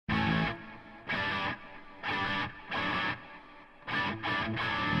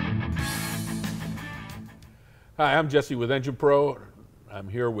Hi, I'm Jesse with Engine Pro. I'm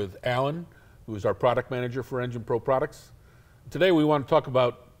here with Alan, who is our product manager for Engine Pro products. Today we want to talk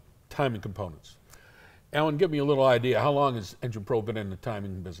about timing components. Alan, give me a little idea. How long has Engine Pro been in the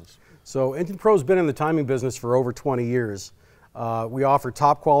timing business? So Engine Pro's been in the timing business for over 20 years. We offer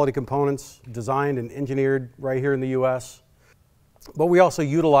top quality components designed and engineered right here in the US. But we also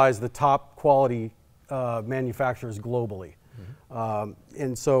utilize the top quality manufacturers globally.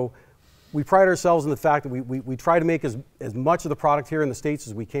 And so we pride ourselves in the fact that we try to make as much of the product here in the States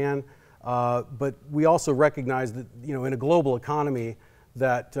as we can, but we also recognize that, you know, in a global economy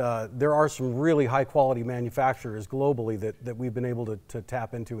that there are some really high quality manufacturers globally that we've been able to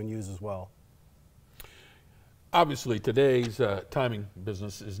tap into and use as well. Obviously today's timing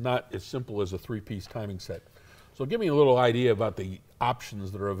business is not as simple as a three-piece timing set. So give me a little idea about the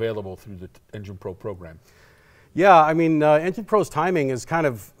options that are available through the Engine Pro program. Yeah, I mean, Engine Pro's timing has kind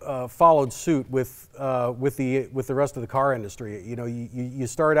of followed suit with the rest of the car industry. You know, you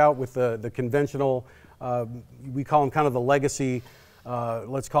start out with the conventional, we call them kind of the legacy,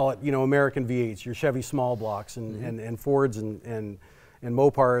 let's call it, you know, American V8s, your Chevy small blocks and Fords and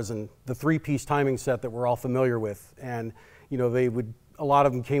Mopars, and the three-piece timing set that we're all familiar with. And you know, a lot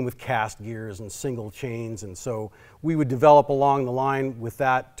of them came with cast gears and single chains, and so we would develop along the line with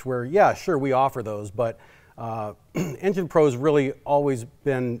that to where, yeah, sure, we offer those, but Engine Pro's really always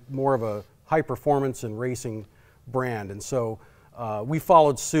been more of a high performance and racing brand, and so we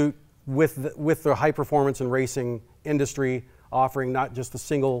followed suit with the high performance and racing industry, offering not just the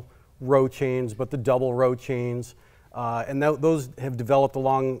single row chains but the double row chains, and those have developed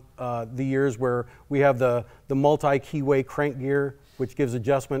along the years, where we have the multi-keyway crank gear, which gives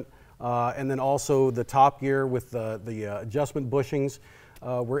adjustment, and then also the top gear with the adjustment bushings,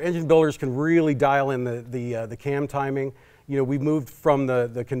 where engine builders can really dial in the cam timing. You know, we've moved from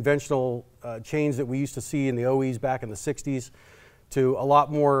the conventional chains that we used to see in the OEs back in the 60s to a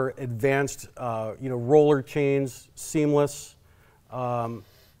lot more advanced, you know, roller chains, seamless, you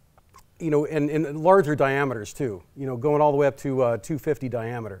know, and larger diameters too, you know, going all the way up to 250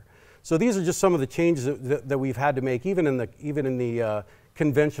 diameter. So these are just some of the changes that we've had to make, even in the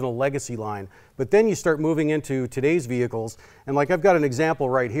conventional legacy line. But then you start moving into today's vehicles, and like I've got an example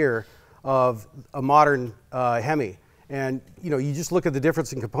right here of a modern Hemi, and you know, you just look at the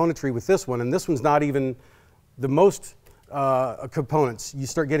difference in componentry with this one, and this one's not even the most components. You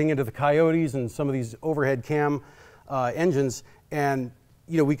start getting into the Coyotes and some of these overhead cam engines, and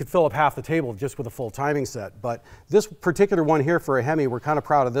you know, we could fill up half the table just with a full timing set. But this particular one here for a Hemi, we're kind of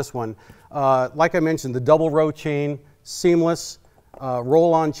proud of this one. Like I mentioned, the double row chain, seamless,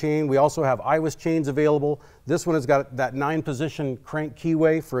 roll-on chain. We also have IWIS chains available. This one has got that 9-position crank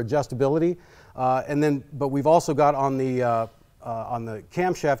keyway for adjustability, but we've also got on the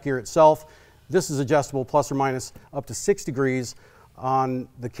camshaft gear itself, this is adjustable plus or minus up to 6 degrees on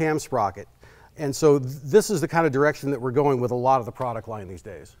the cam sprocket. And so this is the kind of direction that we're going with a lot of the product line these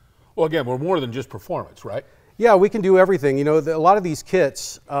days. Well, again, we're more than just performance, right? Yeah, we can do everything. You know, a lot of these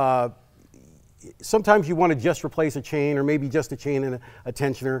kits, sometimes you want to just replace a chain, or maybe just a chain and a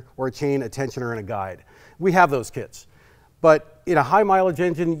tensioner, or a chain, a tensioner, and a guide. We have those kits. But in a high mileage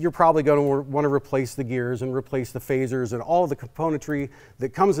engine, you're probably going to want to replace the gears and replace the phasers and all of the componentry that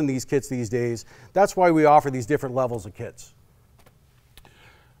comes in these kits these days. That's why we offer these different levels of kits.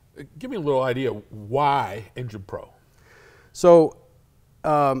 Give me a little idea why Engine Pro. So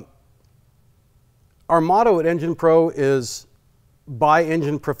our motto at Engine Pro is by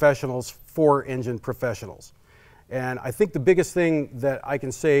engine professionals for engine professionals. And I think the biggest thing that I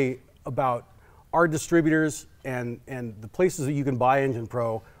can say about our distributors and the places that you can buy Engine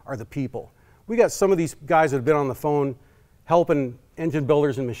Pro are the people. We got some of these guys that have been on the phone helping engine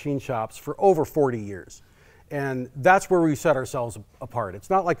builders and machine shops for over 40 years. And that's where we set ourselves apart. It's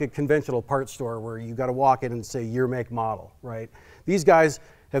not like a conventional parts store where you got to walk in and say year, make, model, right? These guys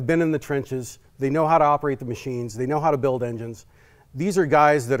have been in the trenches. They know how to operate the machines. They know how to build engines. These are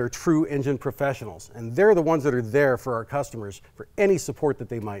guys that are true engine professionals, and they're the ones that are there for our customers for any support that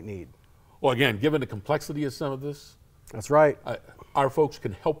they might need. Well, again, given the complexity of some of this, that's right. Our folks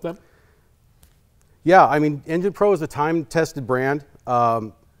can help them. Yeah, I mean, Engine Pro is a time-tested brand.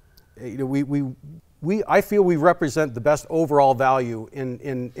 You know, I feel we represent the best overall value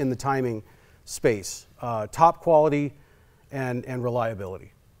in the timing space, top quality and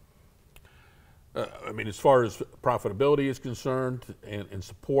reliability. I mean, as far as profitability is concerned and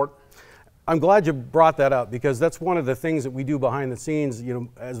support? I'm glad you brought that up, because that's one of the things that we do behind the scenes. You know,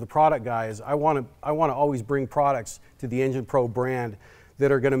 as the product guys, I want to always bring products to the Engine Pro brand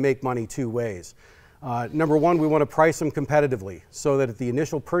that are going to make money two ways. Number one, we want to price them competitively so that at the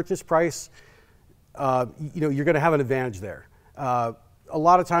initial purchase price, you're going to have an advantage there. A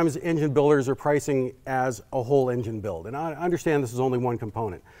lot of times engine builders are pricing as a whole engine build, and I understand this is only one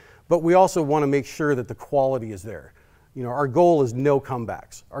component, but we also want to make sure that the quality is there. Our goal is no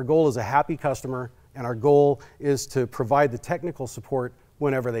comebacks. Our goal is a happy customer, and our goal is to provide the technical support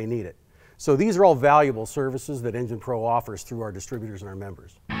whenever they need it. So these are all valuable services that Engine Pro offers through our distributors and our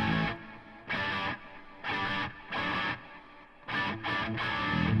members.